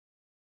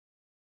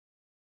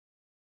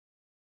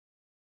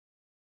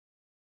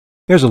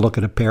Here's a look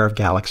at a pair of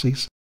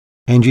galaxies.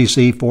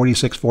 NGC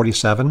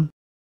 4647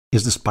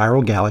 is the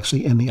spiral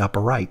galaxy in the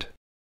upper right.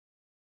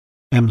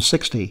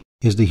 M60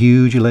 is the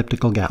huge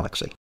elliptical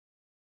galaxy.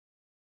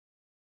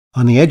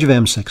 On the edge of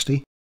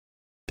M60,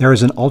 there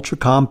is an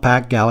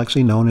ultra-compact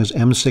galaxy known as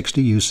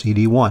M60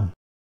 UCD1.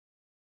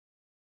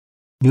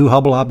 New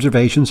Hubble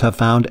observations have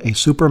found a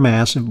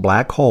supermassive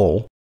black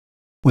hole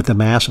with a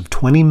mass of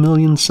 20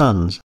 million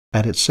suns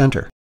at its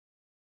center.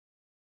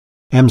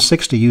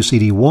 M60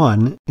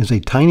 UCD1 is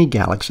a tiny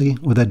galaxy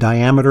with a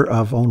diameter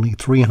of only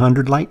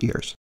 300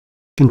 light-years,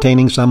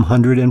 containing some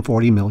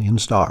 140 million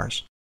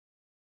stars.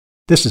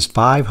 This is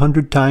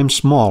 500 times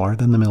smaller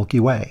than the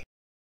Milky Way,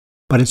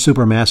 but its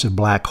supermassive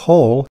black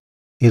hole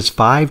is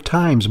 5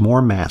 times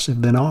more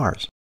massive than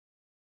ours.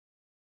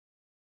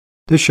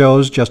 This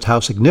shows just how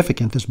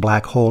significant this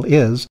black hole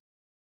is,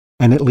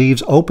 and it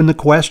leaves open the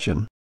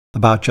question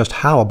about just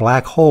how a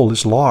black hole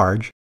this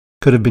large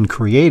could have been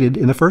created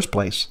in the first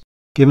place,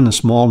 given the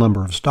small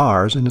number of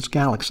stars in its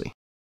galaxy.